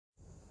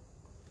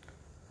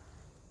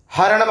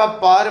ஹர நம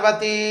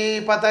பார்வதி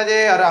பதஜே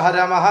ஹர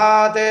ஹர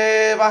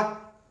மகாதேவ.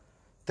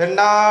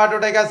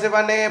 தென்னாடுடைய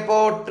சிவனே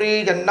போற்றி,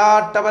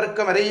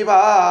 ஜன்னாட்டவர்க்கு மறைவா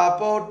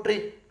போற்றி.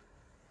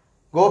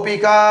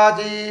 கோபிகா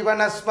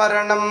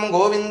ஜீவனஸ்மரணம்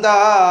கோவிந்தா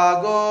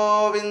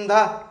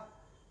கோவிந்தா.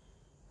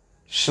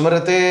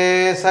 ஸ்மிருதே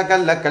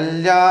சகல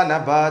கல்யாண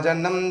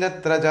பாஜனம்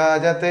யத்ர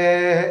ஜாயதே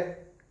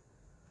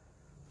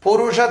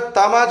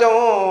புருஷத்தமஜோ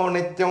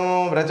நித்யம்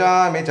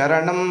व्रजामि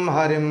சரணம்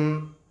ஹரிம்.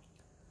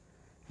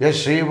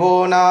 யஸ்ரீவோ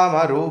நாம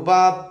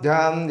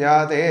ரூபாப்த்யாம் யா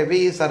தேவி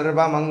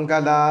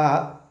சர்வமங்கலா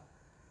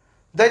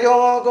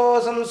தயோகோ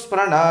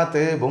சம்ஸ்பிரணாத்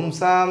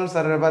பும்சாம்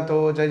சர்வதோ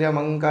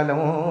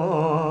ஜெயமங்கலம்.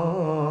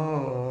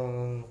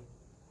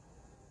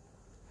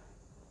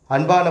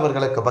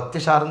 அன்பானவர்களுக்கு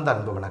பக்தி சார்ந்த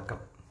அன்பு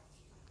வணக்கம்.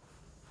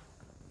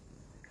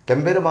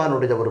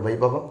 எம்பெருமானுடைய ஒரு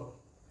வைபவம்,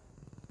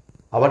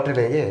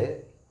 அவற்றிலேயே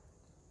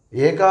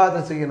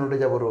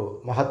ஏகாதசியினுடைய ஒரு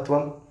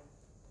மகத்துவம்,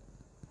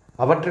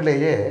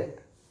 அவற்றிலேயே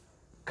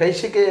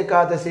கைசிக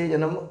ஏகாதசி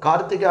எனும்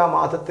கார்த்திகா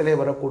மாதத்திலே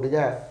வரக்கூடிய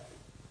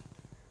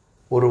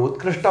ஒரு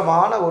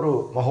உத்கிருஷ்டமான ஒரு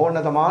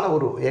மகோன்னதமான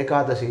ஒரு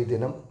ஏகாதசி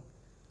தினம்.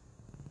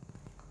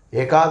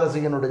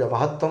 ஏகாதசியினுடைய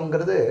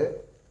மகத்துவங்கிறது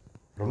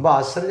ரொம்ப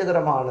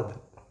ஆச்சரியகரமானது,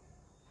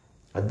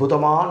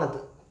 அற்புதமானது.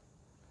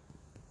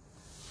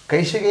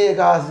 கைசிக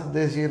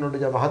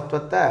ஏகாதசியினுடைய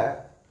மகத்துவத்தை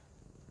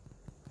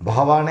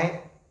பகவானே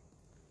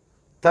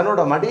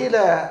தன்னோட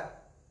மடியில்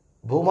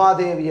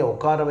பூமாதேவியை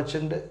உட்கார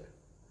வச்சுண்டு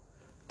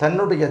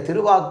தன்னுடைய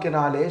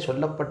திருவாக்கினாலே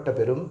சொல்லப்பட்ட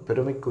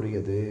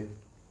பெருமைக்குரியது.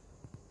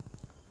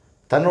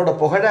 தன்னோட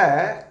புகழை,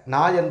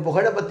 நான் என்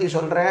புகழை பற்றி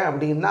சொல்கிறேன்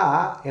அப்படின்னா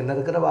என்ன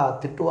இருக்கிறவா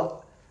திட்டுவா,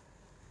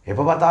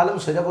 எப்போ பார்த்தாலும்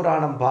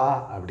சுயபுராணம்பா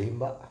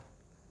அப்படின்பா.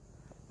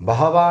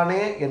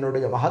 பகவானே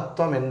என்னுடைய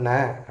மகத்துவம் என்ன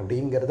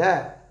அப்படிங்கிறத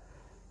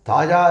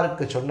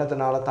தாயாருக்கு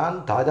சொன்னதுனால தான்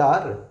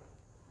தாயார்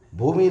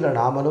பூமியில்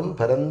நாமளும்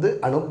பிறந்து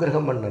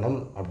அனுகிரகம்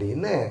பண்ணணும்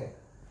அப்படின்னு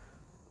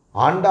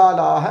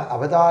ஆண்டாளாக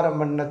அவதாரம்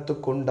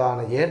பண்ணத்துக்கு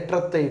உண்டான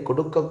ஏற்றத்தை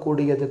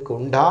கொடுக்கக்கூடியதுக்கு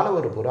உண்டான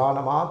ஒரு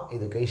புராணமாம்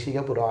இது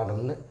கைசிக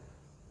புராணம்னு.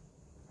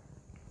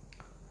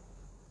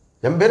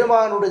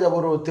 எம்பெருமானுடைய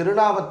ஒரு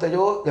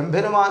திருநாமத்தையோ,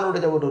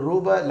 எம்பெருமானுடைய ஒரு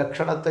ரூப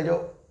லட்சணத்தையோ,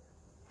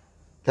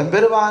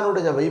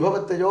 எம்பெருமானுடைய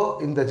வைபவத்தையோ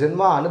இந்த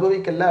ஜென்மா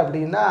அனுபவிக்கல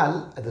அப்படின்னால்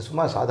அது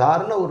சும்மா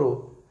சாதாரண ஒரு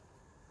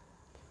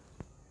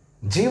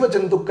ஜீவ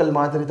ஜந்துக்கள்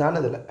மாதிரி தான்.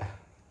 அதில்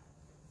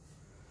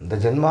இந்த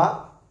ஜென்மா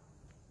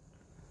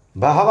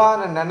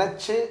பகவானை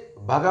நினச்சி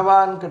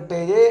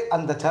பகவான்கிட்டேயே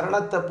அந்த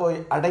சரணத்தை போய்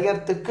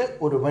அடையறதுக்கு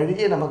ஒரு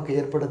வழியை நமக்கு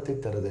ஏற்படுத்தி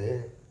தருது.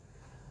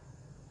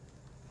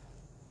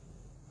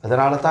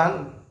 அதனால தான்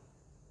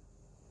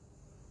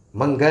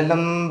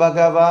மங்களம்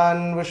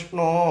பகவான்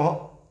விஷ்ணு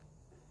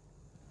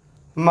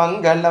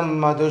மங்களம்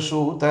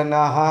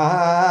மதுசூதனஹ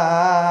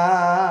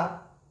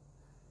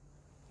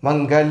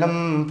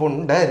மங்களம்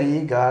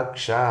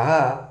புண்டரீகாக்ஷா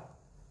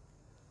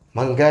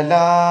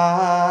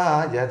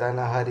மங்களாயதன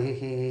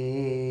ஹரிஹி.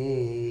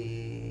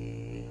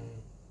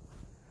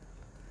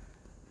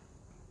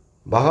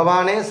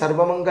 பகவானே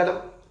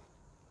சர்வமங்கலம்,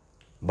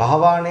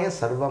 பகவானே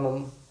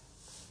சர்வமும்.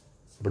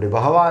 இப்படி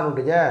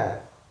பகவானுடைய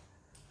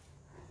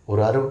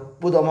ஒரு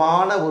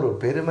அற்புதமான ஒரு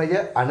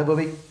பெருமையை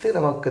அனுபவித்து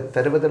நமக்கு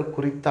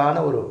தருவதற்குறித்தான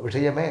ஒரு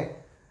விஷயமே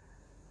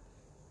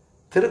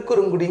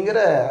திருக்குறுங்குடிங்கிற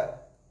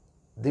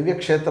திவ்ய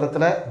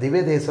கஷேத்திரத்தில்,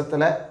 திவ்ய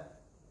தேசத்தில்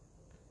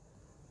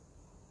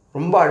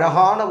ரொம்ப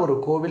அழகான ஒரு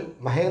கோவில்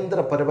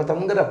மகேந்திர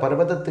பர்வதம்ங்கிற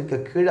பர்வதத்துக்கு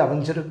கீழே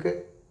அமைஞ்சிருக்கு.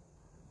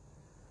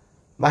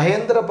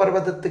 மகேந்திர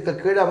பர்வதத்துக்கு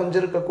கீழே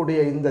அமைஞ்சிருக்கக்கூடிய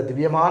இந்த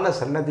திவ்யமான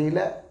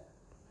சன்னதியில்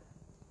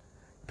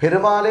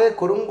பெருமாளே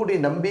குறுங்குடி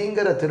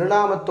நம்பிங்கிற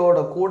திருநாமத்தோட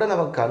கூட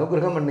நமக்கு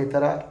அனுகிரகம்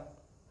பண்ணித்தரார்.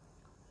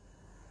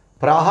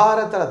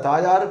 பிராகாரத்தில்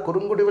தாயார்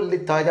குறுங்குடிவள்ளி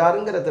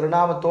தாயாருங்கிற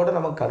திருநாமத்தோடு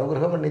நமக்கு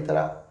அனுகிரகம்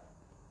பண்ணித்தரார்.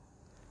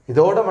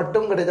 இதோட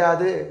மட்டும்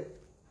கிடையாது,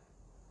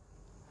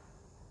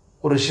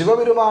 ஒரு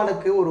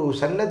சிவபெருமானுக்கு ஒரு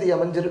சன்னதி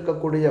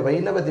அமைஞ்சிருக்கக்கூடிய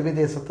வைணவ திவ்ய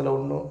தேசத்தில்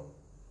ஒன்றும்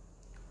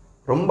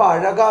ரொம்ப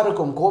அழகாக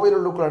இருக்கும்.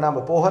 கோவிலுக்குள்ளே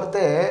நாம்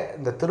போகிறதே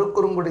இந்த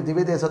திருக்குறுங்குடி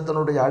திவ்ய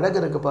தேசத்தினுடைய அழகு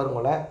இருக்குது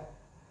பாருங்களேன்.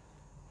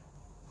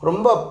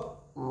 ரொம்ப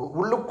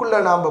உள்ளுக்குள்ளே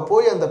நாம்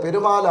போய் அந்த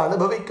பெருமாளை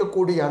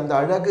அனுபவிக்கக்கூடிய அந்த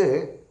அழகு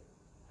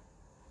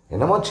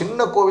என்னமோ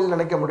சின்ன கோவில்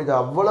நினைக்க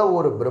முடியாது. அவ்வளோ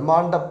ஒரு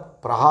பிரம்மாண்ட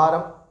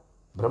பிரகாரம்,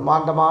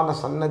 பிரம்மாண்டமான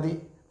சன்னதி,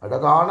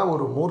 அழகான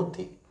ஒரு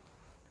மூர்த்தி,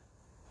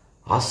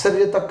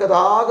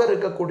 ஆச்சரியத்தக்கதாக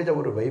இருக்கக்கூடிய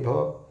ஒரு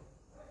வைபவம்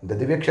இந்த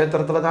திவ்ய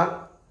கஷேத்திரத்தில் தான்.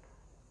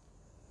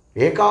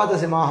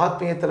 ஏகாதசி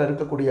மகாத்மியத்தில்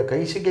இருக்கக்கூடிய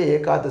கைசிக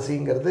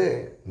ஏகாதசிங்கிறது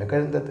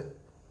நிகழ்ந்தது.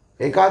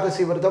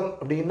 ஏகாதசி விரதம்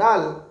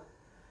அப்படின்னால்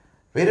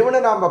வெறுமனே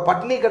நாம்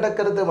பட்னி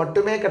கிடக்கிறது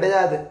மட்டுமே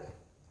கிடையாது.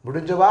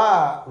 முடிஞ்சவா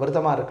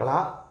விரதமாக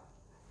இருக்கலாம்,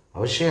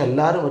 அவசியம்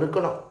எல்லாரும்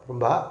இருக்கணும்.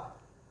 ரொம்ப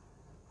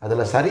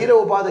அதில் சரீர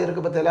உபாதை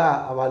இருக்குது பார்த்தீங்களா,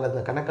 அவள்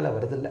அந்த கணக்கில்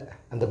வருதில்லை,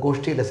 அந்த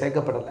கோஷ்டியில்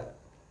சேர்க்கப்படலை.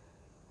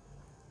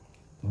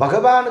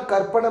 பகவானுக்கு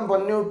அர்ப்பணம்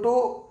பண்ணிவிட்டு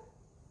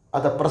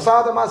அதை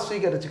பிரசாதமாக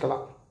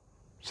ஸ்வீகரிச்சுக்கலாம்,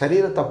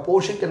 சரீரத்தை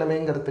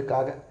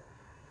போஷிக்கணுமேங்கிறதுக்காக.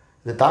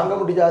 இது தாங்க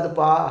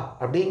முடியாதுப்பா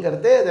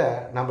அப்படிங்கிறதே இதை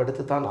நம்ம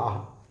எடுத்துத்தான்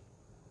ஆகும்.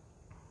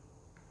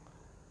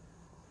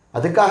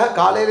 அதுக்காக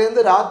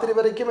காலையிலேருந்து ராத்திரி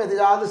வரைக்கும்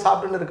எதையாவது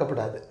சாப்பிட்டுன்னு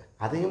இருக்கப்படாது,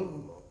 அதையும்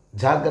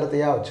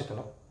ஜாக்கிரதையாக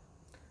வச்சுக்கணும்.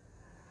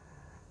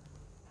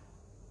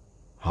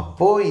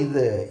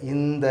 அப்போது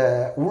இந்த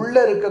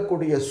உள்ளே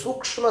இருக்கக்கூடிய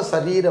சூக்ஷ்ம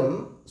சரீரம்,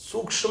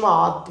 சூக்ஷ்ம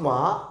ஆத்மா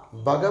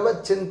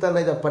பகவத்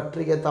சிந்தனையை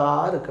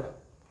பற்றியதாக இருக்கணும்.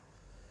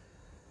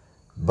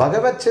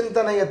 பகவத்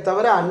சிந்தனையை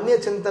தவிர அந்நிய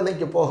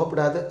சிந்தனைக்கு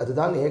போகக்கூடாது.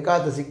 அதுதான்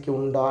ஏகாதசிக்கு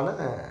உண்டான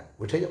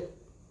விஷயம்.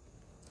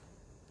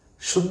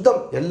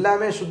 சுத்தம்,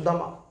 எல்லாமே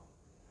சுத்தமாக.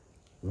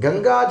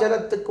 கங்கா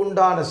ஜலத்துக்கு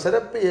உண்டான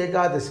சிறப்பு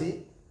ஏகாதசி.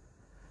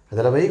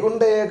 அதில்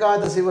வைகுண்ட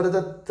ஏகாதசி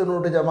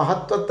விரதத்தினுடைய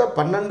மகத்துவத்தை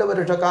 12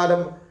 வருஷ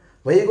காலம்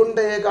வைகுண்ட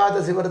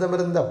ஏகாதசி விரதம்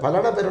இருந்த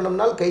பலனை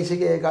பெறணும்னால்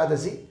கைசிக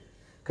ஏகாதசி,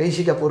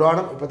 கைசிக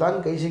புராணம். இப்போ தான்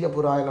கைசிக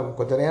புராணம்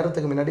கொஞ்ச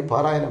நேரத்துக்கு முன்னாடி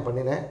பாராயணம்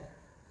பண்ணினேன்.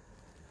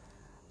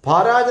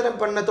 பாராயணம்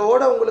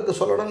பண்ணதோடு உங்களுக்கு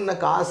சொல்லணும்னு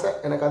எனக்கு ஆசை.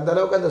 எனக்கு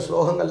அந்தளவுக்கு அந்த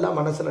ஸ்லோகங்கள்லாம்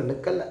மனசில்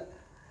நிற்கலை.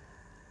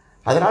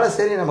 அதனால்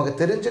சரி, நமக்கு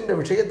தெரிஞ்சின்ற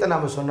விஷயத்தை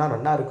நாம் சொன்னால்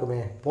நல்லா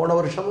இருக்குமே. போன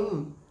வருஷமும்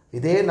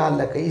இதே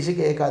நாளில் கைசிக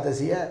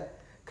ஏகாதசியை,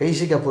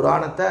 கைசிக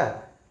புராணத்தை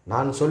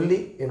நான் சொல்லி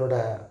என்னோட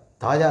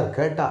தாயார்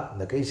கேட்டா.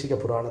 இந்த கைசிக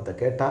புராணத்தை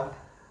கேட்டா.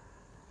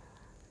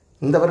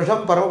 இந்த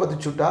வருஷம் பரமபதி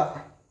சுட்டா,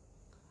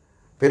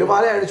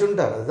 பெருமாளே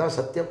அழிச்சுட்டார். அதுதான்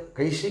சத்தியம்.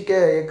 கைசிக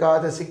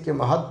ஏகாதசிக்கு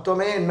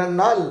மகத்துவமே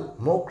என்னன்னால்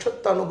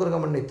மோட்சத்தை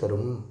அனுகிரகம் பண்ணி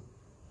தரும்.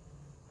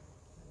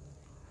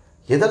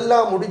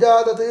 எதெல்லாம்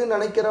முடியாதது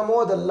நினைக்கிறோமோ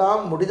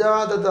அதெல்லாம்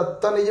முடியாதது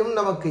அத்தனையும்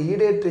நமக்கு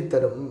ஈடேற்றி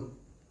தரும்.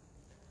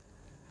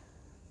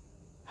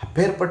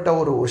 அப்பேற்பட்ட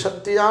ஒரு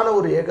உசக்தியான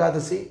ஒரு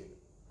ஏகாதசி.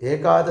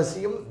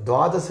 ஏகாதசியும்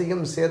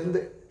துவாதசியும் சேர்ந்து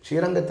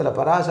ஸ்ரீரங்கத்தில்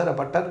பராசர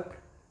பட்டர்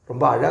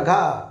ரொம்ப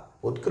அழகாக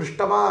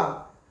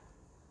உத்கிருஷ்டமாக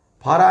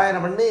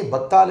பாராயணம் பண்ணி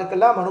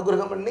பக்தாளுக்கெல்லாம்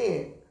அனுகிரகம் பண்ணி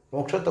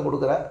மோட்சத்தை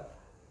கொடுக்குறார்.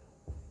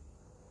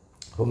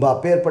 ரொம்ப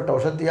அப்பேற்பட்ட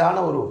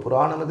வசதியான ஒரு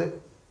புராணம் இது.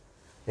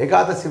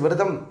 ஏகாதசி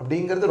விரதம்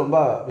அப்படிங்கிறது ரொம்ப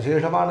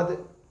விசேஷமானது.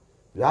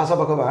 வியாச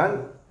பகவான்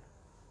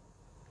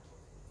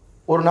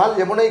ஒரு நாள்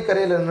யமுனை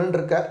கரையில்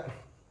நின்றுருக்க.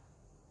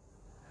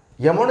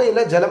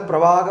 யமுனையில் ஜலம்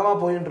பிரவாகமாக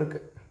போயின்னு இருக்கு.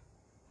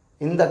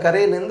 இந்த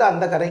கரையிலேருந்து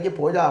அந்த கரைக்கு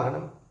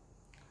போயாகணும்.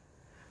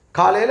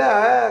 காலையில்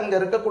அங்கே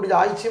இருக்கக்கூடிய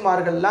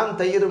ஆய்ச்சிமார்கள்லாம்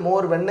தயிர்,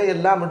 மோர், வெண்ணெய்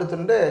எல்லாம்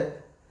எடுத்துட்டு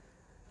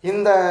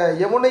இந்த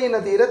யமுனை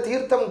நதியில்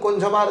தீர்த்தம்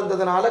கொஞ்சமாக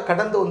இருந்ததுனால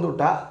கடந்து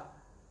வந்துவிட்டா.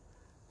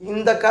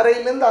 இந்த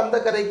கரையிலேருந்து அந்த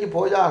கரைக்கு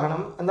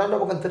போயாகணும். அந்த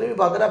பக்கம் திரும்பி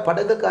பார்க்குற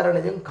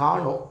படகுக்காரனையும்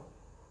காணும்.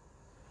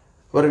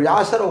 ஒரு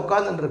வியாசர்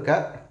உட்காந்துருக்க.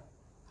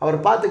 அவர்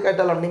பார்த்து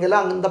கேட்டாலும்,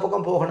 நீங்களாம் இந்த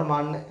பக்கம்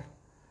போகணுமான்னு.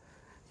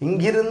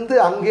 இங்கிருந்து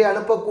அங்கே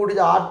அனுப்பக்கூடிய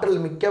ஆற்றல்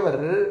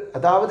மிக்கவர்.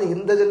 அதாவது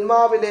இந்த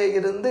ஜென்மாவிலே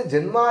இருந்து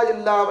ஜென்மா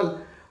இல்லாமல்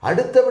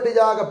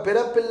அடுத்தபடியாக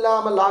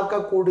பிறப்பில்லாமல்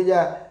ஆக்கக்கூடிய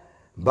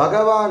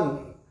பகவான்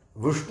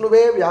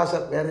விஷ்ணுவே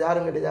வியாசர், வேறு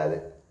யாரும் கிடையாது.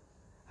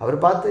 அவர்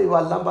பார்த்து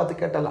இவெல்லாம் பார்த்து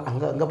கேட்டாலாம்,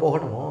 அங்கே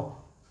போகணுமோ?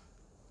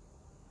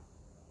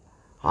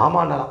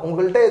 ஆமாண்ணலாம்.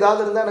 உங்கள்கிட்ட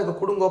ஏதாவது இருந்தால் எனக்கு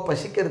கொடுங்கோ,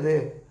 பசிக்கிறது.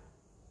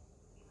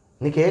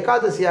 இன்னைக்கு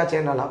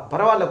ஏகாதசியாச்சேன்னாலாம்,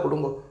 பரவாயில்ல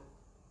கொடுங்கோ.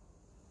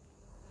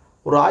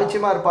 ஒரு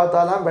ஆய்ச்சிமார்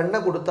பார்த்தாலாம்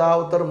வெண்ணெய் கொடுத்தா,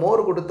 ஒருத்தர்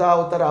மோர் கொடுத்தா,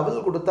 ஒருத்தர்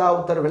அவல் கொடுத்தா,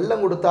 ஒருத்தர்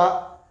வெல்லம் கொடுத்தா.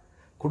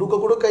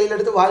 கொடுக்க கையில்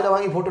எடுத்து வாயில்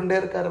வாங்கி போட்டுட்டே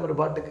இருக்கார். அவர்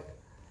பாட்டுக்கு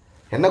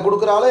என்ன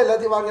கொடுக்குறாலோ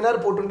எல்லாத்தையும்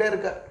வாங்கினார், போட்டுட்டே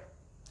இருக்கார்.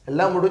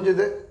 எல்லாம்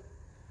முடிஞ்சுது.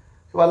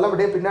 இவெல்லாம்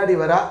அப்படியே பின்னாடி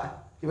வரா.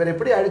 இவர்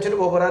எப்படி அழிச்சுட்டு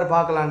போகிறாரு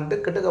பார்க்கலான்ட்டு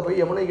கிட்டக்க போய்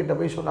யமுனை கிட்ட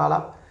போய்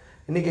சொன்னாலாம்,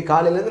 இன்றைக்கி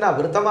காலையிலேருந்து நான்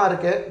விரதமாக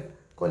இருக்கேன்,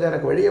 கொஞ்சம்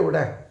எனக்கு வெளியே விட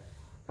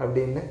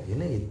அப்படின்னு.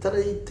 என்ன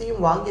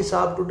இத்தனைத்தையும் வாங்கி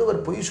சாப்பிட்டுட்டு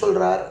அவர் பொய்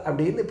சொல்கிறார்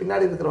அப்படின்னு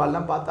பின்னாடி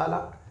இருக்கிறவாள்லாம்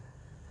பார்த்தாலாம்.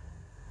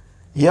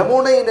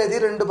 யமுனை நதி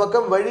 2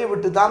 பக்கம் வழி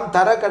விட்டு தான்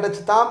தரை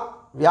கிடச்சி தான்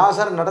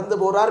வியாசர் நடந்து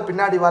போகிறார்.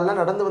 பின்னாடி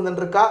வாழலாம் நடந்து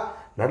வந்துட்டுருக்கா.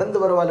 நடந்து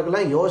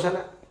வரவாளுக்கெல்லாம்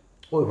யோசனை,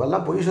 ஓ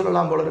இவெல்லாம் பொய்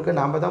சொல்லலாம் போல இருக்கு,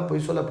 நாம் தான்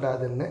பொய்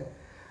சொல்லப்படாதுன்னு.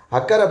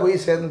 அக்கறை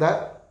போய் சேர்ந்த.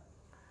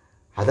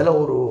 அதில்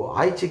ஒரு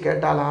ஆய்ச்சி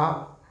கேட்டாலாம்,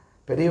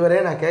 பெரியவரே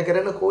நான்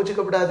கேட்குறேன்னு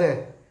கோச்சிக்கப்படாது,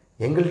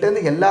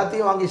 எங்கள்கிட்டேருந்து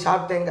எல்லாத்தையும் வாங்கி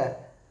சாப்பிட்டேங்க,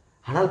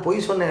 ஆனால்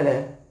பொய் சொன்னேலே,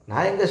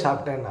 நான் எங்கே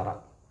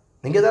சாப்பிட்டேன்னாரான்.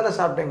 நீங்கள் தானே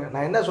சாப்பிட்டேங்க,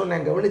 நான் என்ன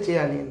சொன்னேன்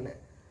கவனிச்சியா நீன்னு?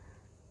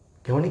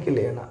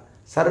 கவனிக்கலையேண்ணா.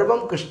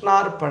 சர்வம்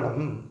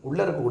கிருஷ்ணார்ப்பணம்,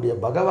 உள்ளே இருக்கக்கூடிய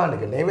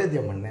பகவானுக்கு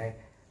நைவேத்தியம் பண்ணேன்,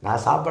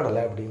 நான்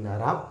சாப்பிடலை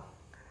அப்படின்னாராம்.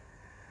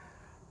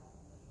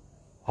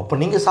 அப்போ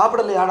நீங்கள்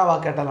சாப்பிடலையானவா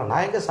கேட்டாலாம்,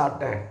 நான் எங்கே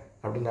சாப்பிட்டேன்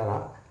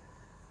அப்படின்னாராம்.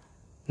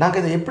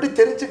 நாங்கள் இதை எப்படி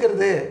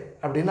தெரிஞ்சுக்கிறது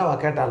அப்படின்னு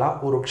அவள் கேட்டாலாம்.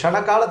 ஒரு க்ஷண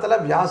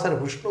காலத்தில்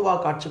வியாசர் விஷ்ணுவா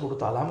காட்சி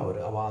கொடுத்தாலாம்.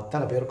 அவள்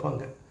அத்தனை பேருக்கும்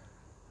அங்கே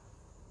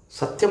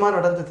சத்தியமாக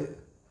நடந்தது.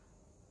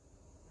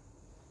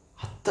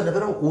 அத்தனை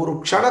பேரும் ஒரு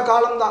க்ஷண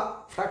காலம்தான்,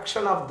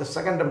 ஃப்ராக்ஷன் ஆஃப் த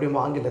செகண்ட்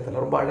அப்படிமா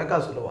ஆங்கிலத்தில் ரொம்ப அழகாக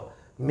சொல்லுவாள்.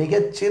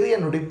 மிகச்சிறிய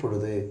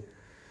நொடிப்பொழுது.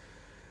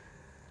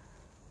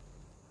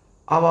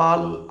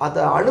 அவள்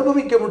அதை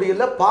அனுபவிக்க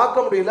முடியல,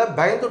 பார்க்க முடியல,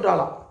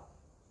 பயந்துட்டாலாம்.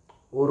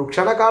 ஒரு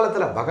க்ஷண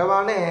காலத்தில்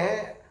பகவானே,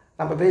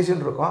 நம்ம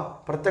பேசின்னு இருக்கோம்,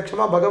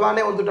 பிரத்யட்சமாக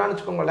பகவானே வந்துட்டான்னு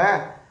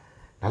வச்சுக்கோங்களேன்.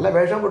 நல்ல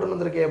வேஷம் போட்டு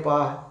வந்திருக்கேப்பா,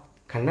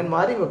 கண்ணன்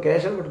மாதிரி இப்போ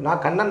கேஷன் போட்டு,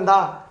 நான் கண்ணன்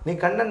தான், நீ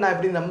கண்ணன் நான்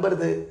எப்படி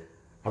நம்புறது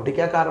அப்படி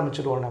கேட்க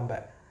ஆரம்பிச்சிடுவோம் நம்ம.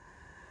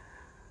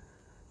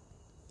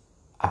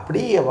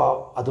 அப்படி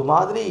அது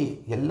மாதிரி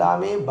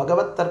எல்லாமே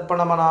பகவத்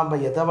தர்ப்பணமாக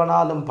நாம்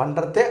எதவனாலும்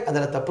பண்ணுறதே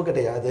அதில் தப்பு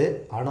கிடையாது.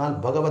 ஆனால்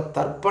பகவத்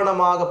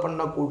தர்ப்பணமாக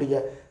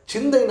பண்ணக்கூடிய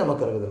சிந்தை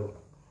நமக்கு இருக்குது.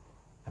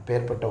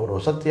 அப்பேற்பட்ட ஒரு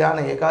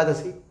வசத்தியான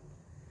ஏகாதசி.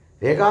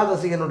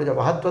 ஏகாதசியினுடைய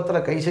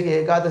மகத்துவத்தில் கைசிக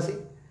ஏகாதசி.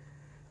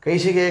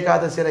 கைசிக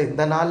ஏகாதசியில்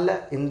இந்த நாளில்,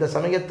 இந்த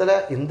சமயத்தில்,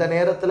 இந்த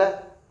நேரத்தில்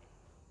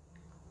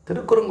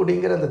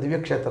திருக்குறுங்குடிங்கிற அந்த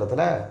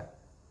திவ்யக்ஷேத்திரத்தில்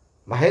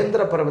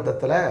மகேந்திர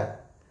பர்வதத்தில்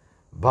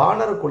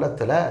பாணர்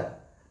குலத்தில்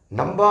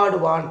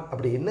நம்பாடுவான்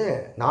அப்படின்னு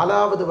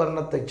 4வது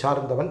வர்ணத்தை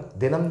சார்ந்தவன்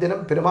தினம்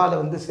தினம் பெருமாளை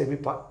வந்து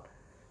சேவிப்பான்.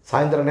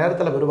 சாயந்தர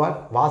நேரத்தில் வருவான்,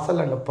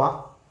 வாசலில் நிற்பான்.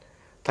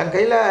 தன்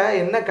கையில்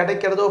என்ன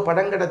கிடைக்கிறதோ,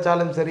 படம்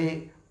கிடைச்சாலும் சரி,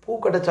 பூ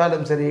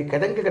கிடைச்சாலும் சரி,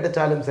 கிழங்கு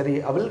கிடைச்சாலும் சரி,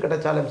 அவள்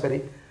கிடைச்சாலும்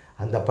சரி,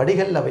 அந்த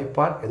படிகளில்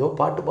வைப்பான். ஏதோ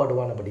பாட்டு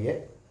பாடுவான்.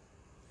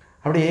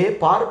 அப்படியே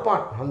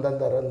பார்ப்பான்.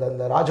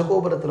 அந்த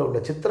ராஜகோபுரத்தில் உள்ள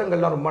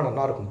சித்திரங்கள்லாம் ரொம்ப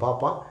நல்லாயிருக்கும்,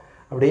 பார்ப்பான்.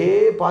 அப்படியே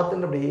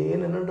பார்த்துட்டு அப்படியே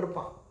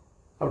நின்றுருப்பான்.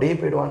 அப்படியே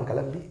போயிடுவான்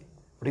கிளம்பி.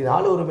 அப்படி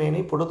நாளொரு மேனி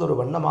பொழுதொரு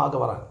வண்ணமாக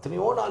வரான்.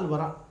 எத்தனையோ நாள்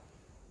வரான்.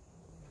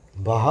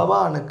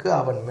 பகவானுக்கு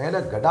அவன் மேலே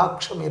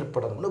கடாட்சம்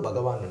ஏற்படணும்னு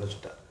பகவான்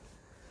நினச்சிட்டார்.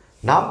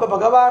 நாம்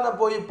பகவானை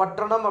போய்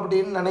பற்றணும்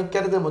அப்படின்னு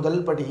நினைக்கிறது முதல்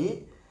படி.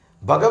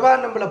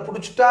 பகவான் நம்மளை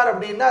பிடிச்சிட்டார்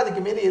அப்படின்னா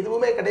அதுக்கு மீறி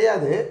எதுவுமே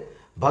கிடையாது.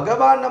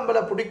 பகவான்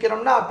நம்மளை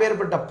பிடிக்கிறோம்னா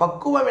அப்பேற்பட்ட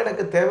பக்குவம்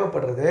எனக்கு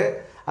தேவைப்படுறது.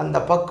 அந்த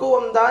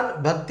பக்குவம் தான்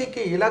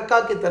பக்திக்கு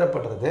இலக்காக்கி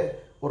தரப்படுறது.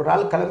 ஒரு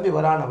நாள் கிளம்பி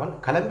வரானவன்.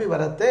 கிளம்பி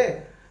வரத்தே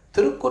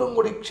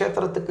திருக்குறுங்குடி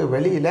க்ஷேத்திரத்துக்கு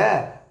வெளியில்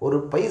ஒரு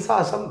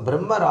பைசாசம்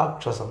பிரம்ம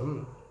ராட்சசம்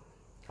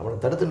அவனை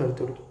தடுத்து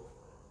நிறுத்தி விடுது.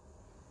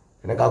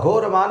 எனக்கு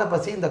அகோரமான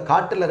பசி, இந்த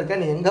காட்டில் இருக்க,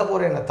 நீ எங்கே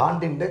போகிற என்னை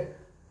தாண்டிண்டு,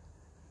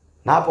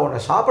 நான் இப்போ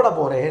உன்னை சாப்பிட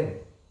போகிறேன்.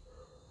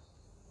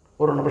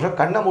 ஒரு நிமிஷம்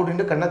கண்ணை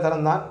மூடிண்டு கண்ணை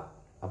திறந்தான்.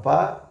 அப்பா,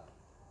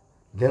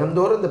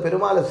 தினந்தோறும் இந்த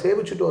பெருமாளை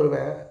சேவிச்சுட்டு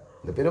வருவேன்.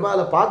 இந்த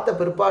பெருமாளை பார்த்த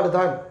பிற்பாடு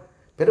தான்,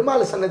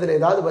 பெருமாள் சன்னதியில்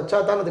ஏதாவது வச்சா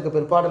தான் அதுக்கு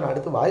பிற்பாடு நான்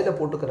எடுத்து வாயில்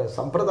போட்டுக்கிறேன்.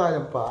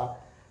 சம்பிரதாயம்ப்பா,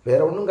 வேற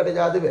ஒன்றும்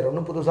கிடையாது. வேற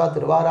ஒன்றும் புதுசாக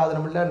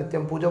திருவாராதனம் இல்லை,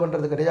 நித்தியம் பூஜை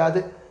பண்ணுறது கிடையாது,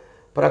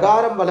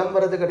 பிரகாரம் வலம்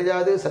வர்றது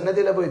கிடையாது,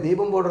 சன்னதியில் போய்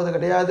தீபம் போடுறது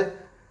கிடையாது.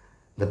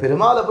 இந்த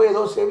பெருமாளை போய்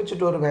ஏதோ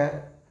சேவிச்சுட்டு வருவேன்.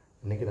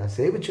 இன்னைக்கு நான்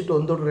சேவிச்சுட்டு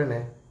வந்துடுறேனே,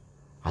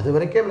 அது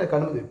வரைக்கும் எனக்கு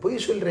அனுமதி.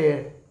 பொய் சொல்கிறியே,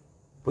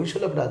 பொய்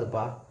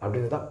சொல்லக்கூடாதுப்பா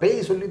அப்படின்னு தான்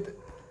பேய் சொல்லித்து,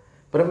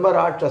 பிரம்ம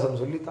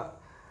ராட்சசம் சொல்லித்தான்.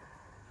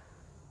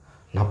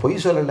 நான்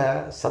பொய் சொல்லலை,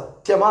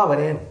 சத்தியமாக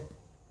வரேன்,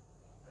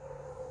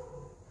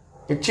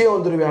 நிச்சயம்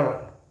வந்துடுவேன்,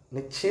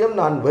 நிச்சயம்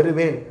நான்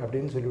வருவேன்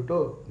அப்படின்னு சொல்லிவிட்டு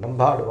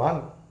நம்பாடுவான்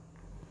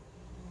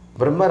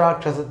பிரம்ம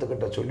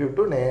ராட்சசத்துக்கிட்ட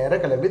சொல்லிவிட்டு நேர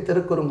கிளம்பி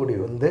திருக்குறுங்குடி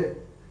வந்து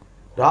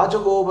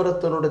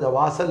ராஜகோபுரத்தினுடைய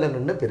வாசலில்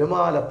நின்று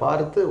பெருமாளை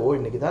பார்த்து, ஓ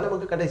இன்னைக்கு தான்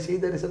நமக்கு கடைசி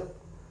தரிசனம்,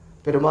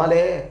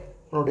 பெருமாளே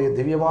உன்னுடைய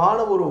திவ்யமான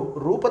ஒரு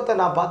ரூபத்தை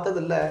நான்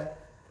பார்த்ததில்லை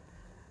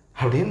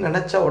அப்படின்னு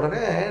நினச்ச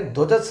உடனே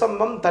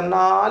துவஜசம்பம்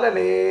தன்னால்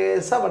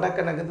லேசாக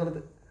வடக்க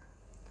நகர்ந்துருது.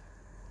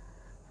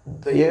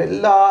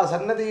 எல்லா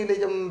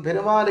சன்னதியிலையும்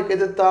பெருமாளுக்கு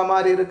எதிர்த்தா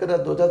மாதிரி இருக்கிற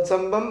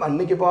துவஜசம்பம்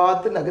அன்னைக்கு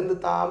பார்த்து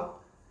நகர்ந்துட்டான்.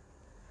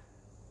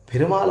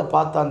 பெருமாளை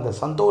பார்த்தா அந்த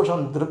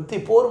சந்தோஷம் திருப்தி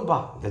போரும்பா.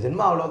 இந்த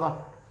ஜென்மா அவ்வளோதான்,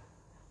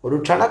 ஒரு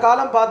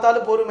க்ஷணகாலம்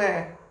பார்த்தாலும் போருமே.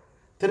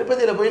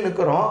 திருப்பதியில் போய்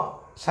நிற்கிறோம்,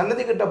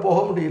 சன்னதி கிட்ட போக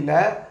முடியல,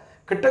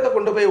 கிட்டக்க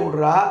கொண்டு போய்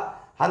விடுறா.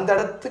 அந்த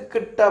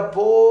இடத்துக்கிட்ட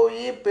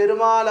போய்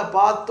பெருமாளை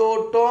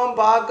பார்த்தோட்டோம்,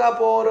 பார்க்க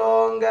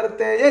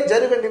போகிறோங்கிறதையே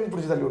ஜருகண்டின்னு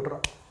பிடிச்சி தள்ளி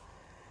விட்டுறோம்.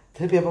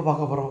 திருப்பி எப்போ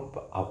பார்க்க போகிறோம்?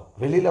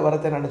 வெளியில்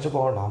வரத்தை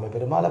நினச்சிப்போம். நாம்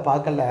பெருமாளை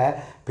பார்க்கல,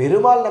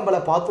 பெருமாள் நம்மளை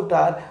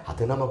பார்த்துட்டார்,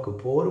 அது நமக்கு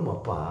போரும்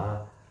அப்பா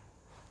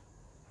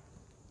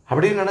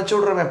அப்படின்னு நினச்சி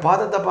விட்றவன்.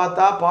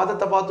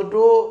 பாதத்தை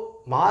பார்த்துட்டு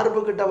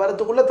மார்புக்கிட்ட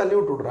வரத்துக்குள்ளே தள்ளி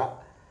விட்டு விட்றா.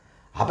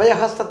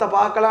 அபயஹஸ்தத்தை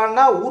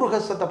பார்க்கலான்னா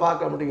ஊர்ஹஸ்தத்தை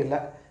பார்க்க முடியல.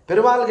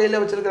 பெருமாள்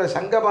கையில் வச்சிருக்கிற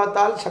சங்க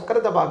பார்த்தால்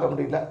சக்கரத்தை பார்க்க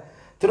முடியல.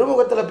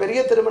 திருமுகத்தில் பெரிய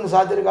திருமண்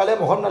சாத்திருக்காலே,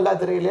 முகம் நல்லா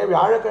தெரியலையே,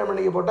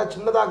 வியாழக்கிழமைக்கு போட்டால்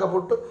சின்னதாக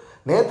போட்டு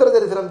நேத்திர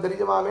தரிசனம்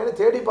தெரியுமாமேன்னு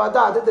தேடி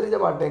பார்த்தா அது தெரிய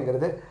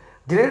மாட்டேங்கிறது.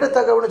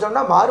 கிரீடத்தை கவனின்னு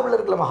சொன்னால் மார்பில்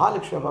இருக்கிற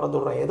மகாலட்சுமி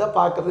மறந்துடுறோம். எதை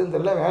பார்க்குறதுன்னு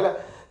தெரியல. மேலே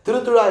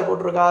திருத்துழாய்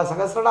போட்டிருக்கா,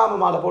 சகசிரநாம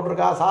மாலை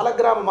போட்டிருக்கா,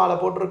 சாலக்கிராம மாலை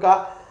போட்டிருக்கா.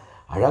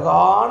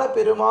 அழகான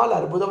பெருமாள்,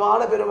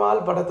 அற்புதமான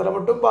பெருமாள் படத்தில்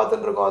மட்டும்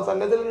பார்த்துட்டு இருக்கோம்,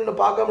 சன்னதியில் நின்று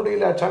பார்க்க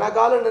முடியல.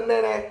 க்ஷணகாலம்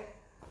நின்னேனே,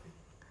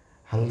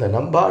 அந்த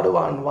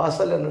நம்பாடுவான்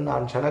வாசலில் நின்று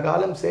நான்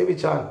க்ஷணகாலம்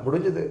சேவிச்சான்,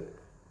 முடிஞ்சுது.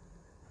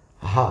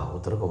 ஆஹா,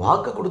 ஒருத்தருக்கு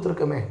வாக்கு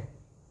கொடுத்துருக்கமே.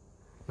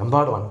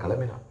 நம்பாடுவான்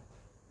கிளம்பினான்.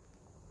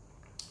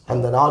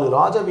 அந்த 4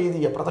 ராஜ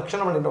வீதியை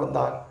பிரதட்சணம் பண்ணிட்டு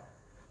வந்தான்.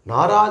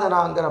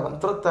 நாராயணாங்கிற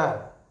மந்திரத்தை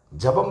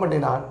ஜபம்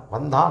பண்ணினான்.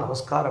 வந்தான்,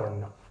 நமஸ்காரம்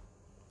பண்ணினான்.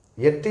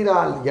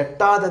 எட்டினால்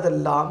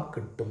எட்டாததெல்லாம்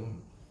கிட்டும்.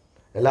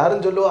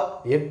 எல்லாரும் சொல்லுவா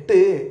 8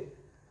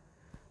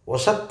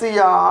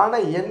 வசத்தியான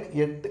எண்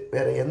 8,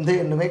 வேற எந்த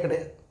எண்ணுமே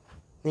கிடையாது.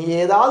 நீ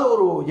ஏதாவது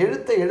ஒரு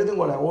எழுத்தை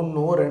எழுதுங்கோல,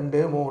 1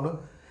 2 3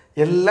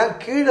 எல்லாம்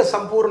கீழே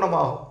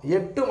சம்பூர்ணமாகும்.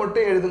 8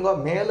 மட்டும் எழுதுங்க,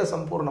 மேலே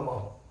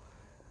சம்பூர்ணமாகும்.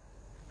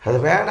 அது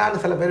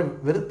வேணான்னு சில பேர்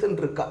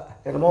வெறுத்துன்னு இருக்கா.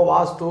 என்னமோ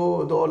வாஸ்து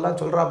இதோல்லாம்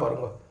சொல்கிறா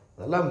பாருங்க,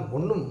 அதெல்லாம்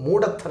ஒன்றும்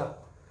மூடத்தனம்.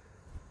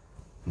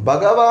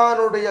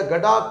 பகவானுடைய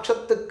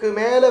கடாட்சத்துக்கு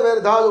மேலே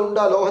வேறு ஏதாவது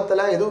உண்டா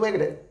லோகத்தில்? எதுவுமே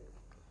கிடையாது.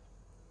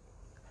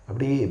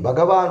 அப்படி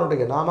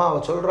பகவானுடைய நாமாவை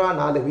சொல்கிறான்,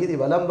 4 வீதி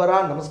வலம்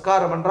வரான்,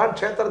 நமஸ்காரம் பண்ணுறான்,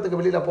 க்ஷேத்திரத்துக்கு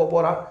வெளியில்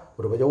போகிறான்.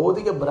 ஒரு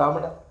வயோதிக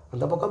பிராமணன்,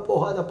 அந்த பக்கம்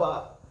போகாதப்பா,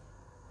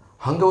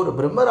 அங்கே ஒரு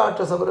பிரம்ம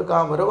ராட்சசம்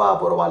இருக்கான், வருவா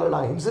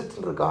போகிறவாள்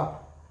ஹிம்சிச்சுட்டு இருக்கான்.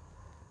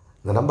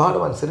 இந்த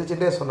நம்பாடுவான்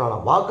சிரிச்சுட்டே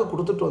சொன்னான், வாக்கு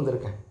கொடுத்துட்டு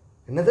வந்திருக்கேன்.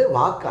 என்னது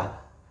வாக்கா?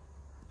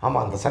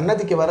 ஆமாம், அந்த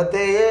சன்னதிக்கு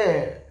வரத்தையே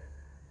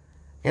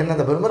என்னை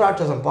அந்த பிரம்ம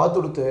ராட்சசம் பார்த்து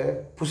கொடுத்து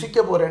புசிக்க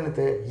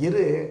போகிறேன்னு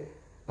இரு,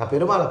 நான்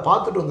பெருமாளை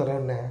பார்த்துட்டு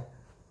வந்துடுறேன்னு.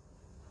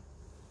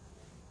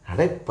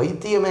 அடே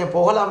பைத்தியமே,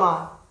 போகலாமா?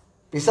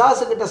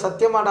 பிசாசுக்கிட்ட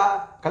சத்தியமாடா,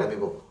 கிளம்பி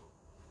போ.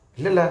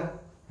 இல்லை இல்லை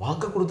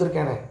வாக்கு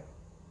கொடுத்துருக்கேனே,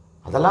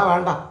 அதெல்லாம்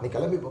வேண்டாம், நீ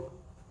கிளம்பி போ.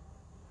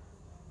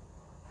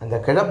 அந்த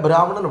கிழ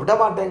பிராமணன் விட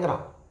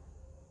மாட்டேங்கிறான்.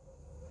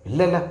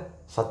 இல்லை இல்லை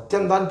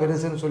சத்தியம்தான்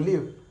பெருசுன்னு சொல்லி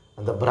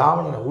அந்த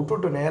பிராமணனை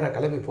விட்டுட்டு நேராக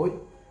கிளம்பி போய்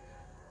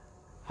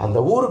அந்த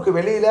ஊருக்கு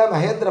வெளியில்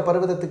மகேந்திர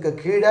பர்வதத்துக்கு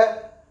கீழே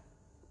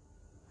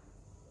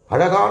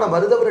அழகான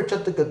மருத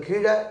விருட்சத்துக்கு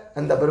கீழே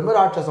அந்த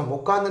பிரம்மராட்சசம்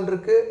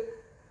உட்கார்ந்துருக்கு.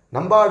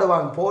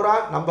 நம்பாடுவான்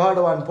போகிறான்.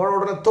 நம்பாடுவான் போன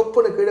உடனே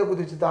தொப்புன்னு கீழே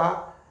குதிச்சுதான்.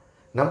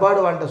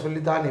 நம்பாடுவான்கிட்ட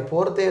சொல்லித்தான், நீ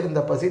போகிறதே இருந்த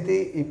பசித்தி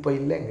இப்போ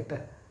இல்லை என்கிட்ட,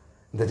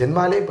 இந்த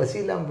ஜென்மாலே பசி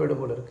இல்லாமல்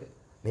போயிடும் போல இருக்கு,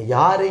 நீ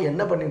யாரு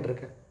என்ன பண்ணிட்டு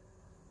இருக்க,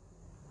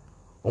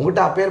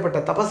 உங்ககிட்ட அப்பேற்பட்ட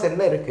தபஸ்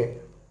என்ன இருக்கு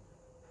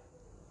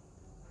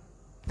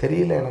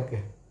தெரியல, எனக்கு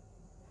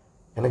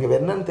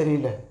என்னன்னு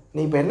தெரியல. நீ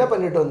இப்போ என்ன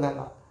பண்ணிட்டு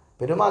வந்தேன்னா,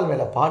 பெருமாள்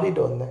மேலே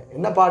பாடிட்டு வந்தேன்.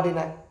 என்ன பாடின?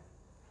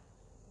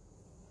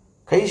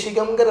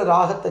 கைசிகங்கிற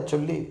ராகத்தை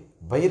சொல்லி,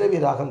 பைரவி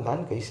ராகம்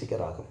தான் கைசிக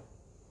ராகம்.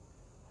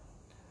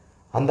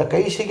 அந்த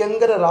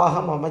கைசிகங்கிற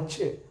ராகம்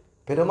அமைச்சு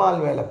பெருமாள்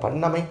மேலே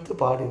பண்ணமைத்து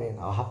பாடினேன்.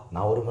 ஆஹா,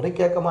 நான் ஒரு முறை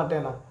கேட்க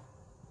மாட்டேனா?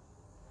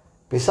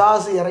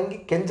 பிசாசு இறங்கி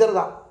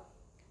கெஞ்சர்தான்,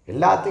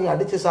 எல்லாத்தையும்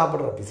அடித்து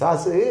சாப்பிட்ற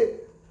பிசாசு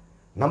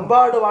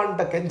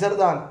நம்பாடுவான்ட்ட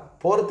கெஞ்சர்தான்.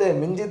 போர்த்தே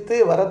மிஞ்சித்து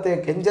வரத்தே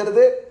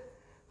கெஞ்சருது.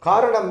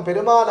 காரணம்,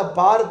 பெருமாளை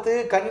பார்த்து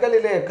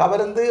கண்களிலே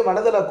கவர்ந்து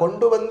மனதில்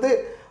கொண்டு வந்து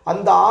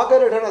அந்த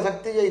ஆகர்ஷண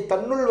சக்தியை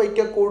தன்னுள்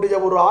வைக்கக்கூடிய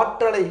ஒரு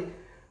ஆற்றலை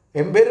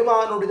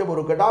எம்பெருமானுடைய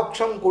ஒரு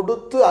கடாட்சம்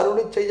கொடுத்து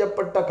அருளி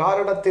செய்யப்பட்ட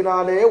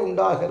காரணத்தினாலே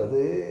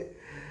உண்டாகிறது.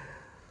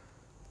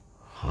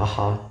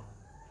 ஆஹா,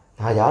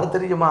 நான் யார்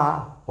தெரியுமா?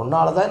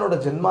 உன்னால தான் என்னோட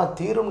ஜென்மா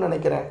தீரும்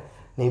நினைக்கிறேன்.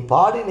 நீ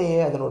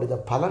பாடினையே, அதனுடைய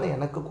பலனை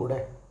எனக்கு கூட.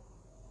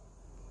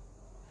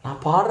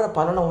 நான் பாடுற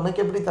பலனை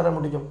உனக்கு எப்படி தர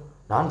முடியும்?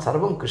 நான்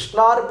சர்வம்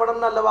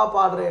கிருஷ்ணார்ப்பணம் அல்லவா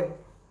பாடுறேன்,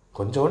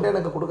 கொஞ்சோண்டு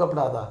எனக்கு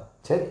கொடுக்கப்படாதா?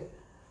 சரி,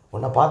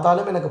 உன்னை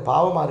பார்த்தாலும் எனக்கு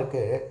பாவமாக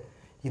இருக்கு,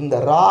 இந்த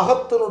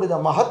ராகத்தினுடைய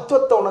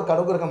மகத்துவத்தை உனக்கு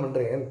அனுகிரகம்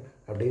பண்ணுறேன்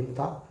அப்படின்னு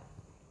தான்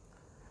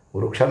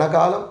ஒரு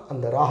க்ஷணகாலம்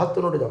அந்த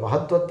ராகத்தினுடைய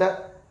மகத்துவத்தை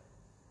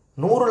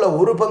 100ல்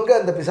 1 பங்கு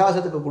அந்த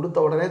பிசாசத்துக்கு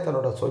கொடுத்த உடனே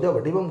தன்னோட சுய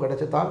வடிவம்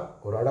கிடைச்சித்தான்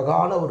ஒரு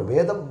அழகான ஒரு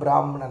வேத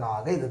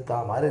பிராமணனாக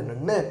இதுதான் மாதிரி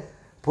நின்று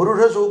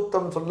புருஷ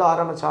சூக்தம் சொல்ல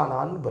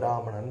ஆரம்பிச்சானான்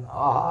பிராமணன்.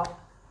 ஆஹா,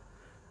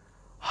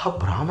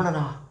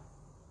 பிராமணனா?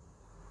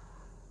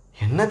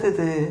 என்னது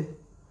இது?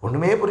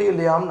 ஒன்றுமே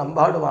புரியலையாம்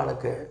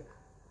நம்பாடுவானுக்கு.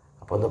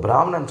 அப்போ அந்த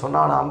பிராமணன்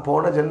சொன்னானாம்,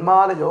 போன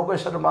ஜென்மால யோக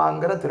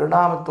சர்மாங்கிற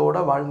திருநாமத்தோடு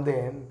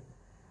வாழ்ந்தேன்,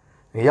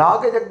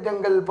 யாக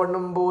யஜ்ஞங்கள்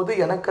பண்ணும்போது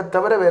எனக்கு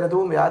தவிர வேறு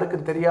எதுவும்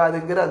யாருக்கும்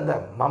தெரியாதுங்கிற அந்த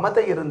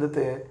மமதை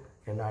இருந்தது,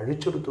 என்னை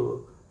அழிச்சுடுத்து,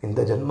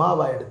 இந்த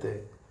ஜென்மாவா எடுத்து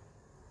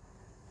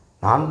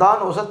நான்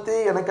தான் உசத்தி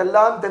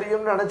எனக்கெல்லாம்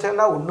தெரியும்னு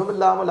நினச்சேன்னா ஒன்றும்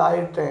இல்லாமல்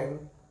ஆயிட்டேன்.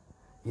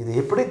 இது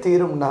எப்படி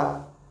தீரும்னா,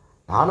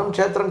 நானும்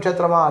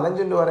க்ஷேத்திரமாக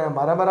அலைஞ்சுட்டு வரேன்,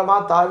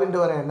 மரமரமாக தாவிண்டு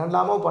வரேன்,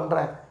 என்னெல்லாமோ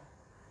பண்ணுறேன்.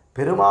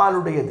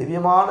 பெருமாளுடைய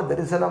திவ்யமான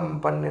தரிசனம்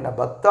பண்ணின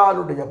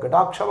பக்தாளுடைய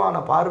கடாட்சமான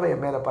பார்வையை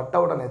மேலே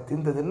பட்டவுடனே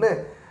தீர்ந்ததுன்னு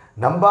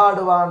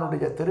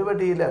நம்பாடுவானுடைய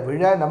திருவடியில்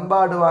விழ,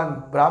 நம்பாடுவான்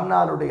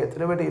பிராமணாளுடைய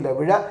திருவடியில்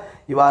விழ,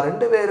 இவா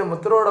 2 பேரும்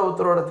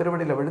உத்தரோட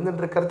திருவடியில்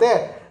விழுந்துட்டு இருக்கிறதே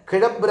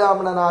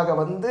கிழப்பிராமணனாக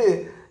வந்து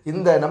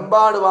இந்த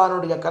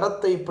நம்பாடுவானுடைய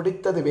கரத்தை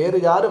பிடித்தது வேறு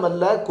யாரும்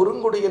அல்ல,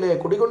 குறுங்குடியிலே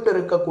குடிகொண்டு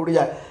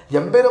இருக்கக்கூடிய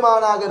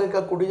எம்பெருமானாக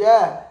இருக்கக்கூடிய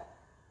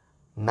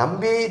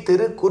நம்பி,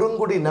 திரு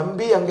குறுங்குடி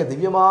நம்பி அங்கே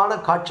திவ்யமான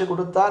காட்சி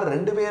கொடுத்தார்.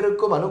 2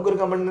 பேருக்கும்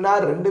அனுகிரகம்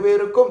பண்ணினார், 2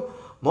 பேருக்கும்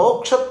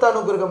மோட்சத்தை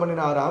அனுகிரகம்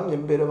பண்ணினாராம்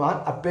எம்பெருமான்.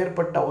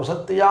 அப்பேற்பட்ட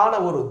உசத்தியான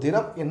ஒரு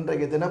தினம்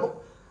இன்றைய தினமும்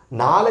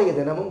நாளைய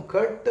தினமும்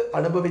கேட்டு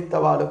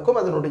அனுபவித்தவாளுக்கும்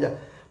அதனுடைய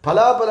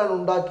பலாபலன்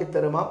உண்டாக்கி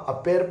தருமாம்.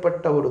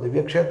 அப்பேற்பட்ட ஒரு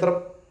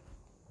திவ்யக்ஷேத்திரம்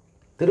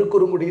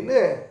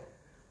திருக்குறுங்குடின்னு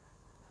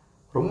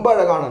ரொம்ப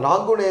அழகான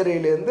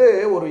நாங்குநேரியிலேருந்து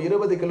ஒரு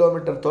 20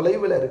 கிலோமீட்டர்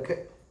தொலைவில்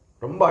இருக்குது.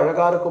 ரொம்ப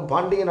அழகாக இருக்கும்.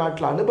 பாண்டிய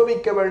நாட்டில்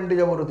அனுபவிக்க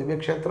வேண்டிய ஒரு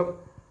திவ்யக்ஷேத்திரம்.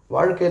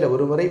 வாழ்க்கையில்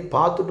ஒரு முறை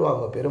பார்த்துட்டு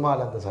வாங்க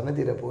பெருமாள் அந்த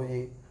சன்னதியில் போய்,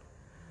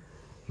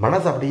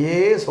 மனசு அப்படியே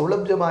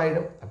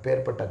சௌலபியமாயிடும்.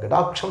 அப்பேற்பட்ட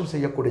கடாட்சம்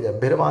செய்யக்கூடிய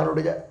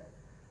பெருமானுடைய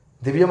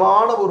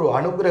திவ்யமான ஒரு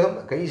அனுகிரகம்,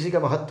 கைசிக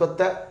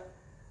மகத்துவத்தை,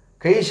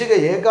 கைசிக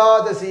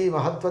ஏகாதசி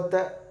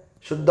மகத்துவத்தை,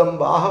 சுத்தம்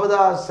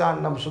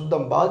பாகவதாசான்னம்,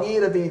 சுத்தம்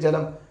பாகீரதி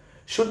ஜலம்,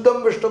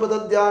 சுத்தம்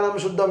விஷ்ணுபதத்தியானம்,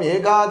 சுத்தம்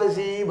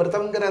ஏகாதசி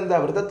விரதங்கிற அந்த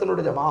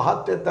விரதத்தினுடைய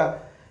மகாத்மியத்தை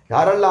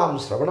யாரெல்லாம்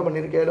சிரவணம்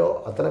பண்ணியிருக்கேளோ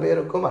அத்தனை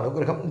பேருக்கும்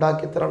அனுகிரகம்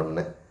உண்டாக்கி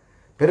தரணும்னு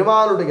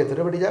பெருமாளுடைய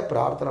திருவடியை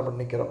பிரார்த்தனை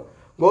பண்ணிக்கிறோம்.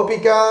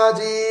 கோபிகா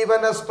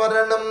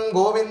ஜீவனஸ்மரணம்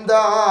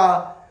கோவிந்தா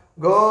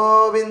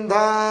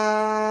கோவிந்தா.